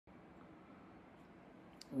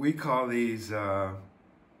we call these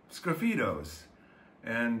Scraffitos,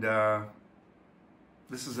 and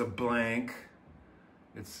this is a blank.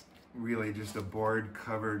 It's really just a board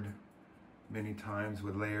covered many times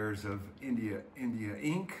with layers of India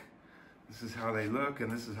ink. This is how they look,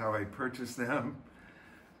 and this is how I purchased them.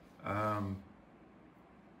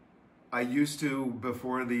 I used to,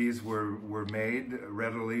 before these were made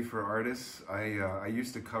readily for artists, I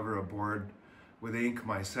used to cover a board with ink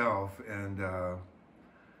myself and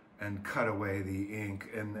cut away the ink,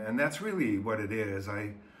 and that's really what it is.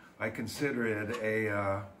 I consider it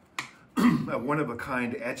a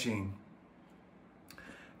one-of-a-kind etching,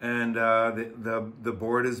 and the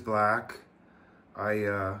board is black.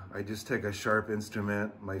 I just take a sharp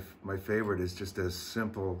instrument. My favorite is just a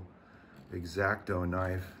simple X-Acto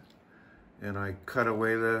knife, and I cut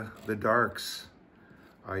away the darks.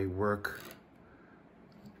 I work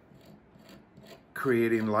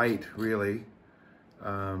creating light, really.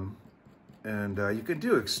 You can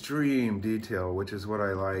do extreme detail, which is what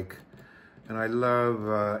I like. And I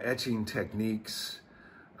love etching techniques,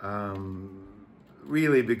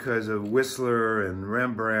 really because of Whistler and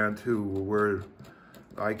Rembrandt, who were,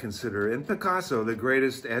 I consider, and Picasso, the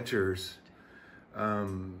greatest etchers.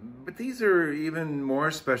 But these are even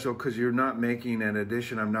more special because you're not making an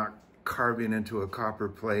addition. I'm not carving into a copper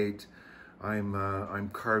plate. I'm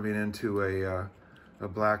carving into a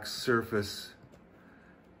black surface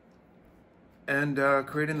and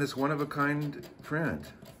creating this one-of-a-kind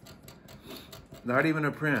print. Not even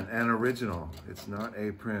a print, an original. It's not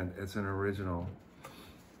a print, it's an original.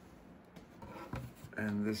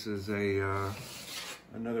 And this is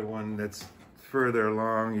another one that's further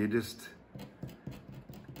along. You just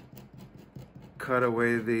cut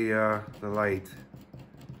away the light.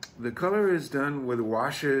 The color is done with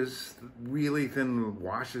washes, really thin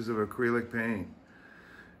washes of acrylic paint,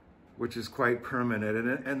 which is quite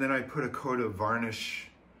permanent. And then I put a coat of varnish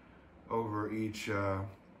over each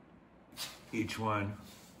one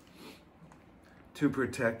to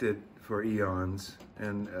protect it for eons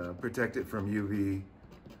and protect it from UV.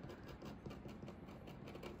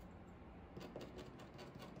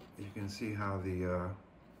 You can see how the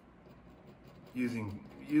using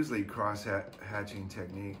usually cross-hatching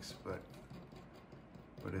techniques, but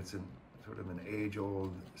it's sort of an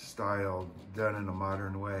age-old style done in a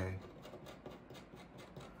modern way.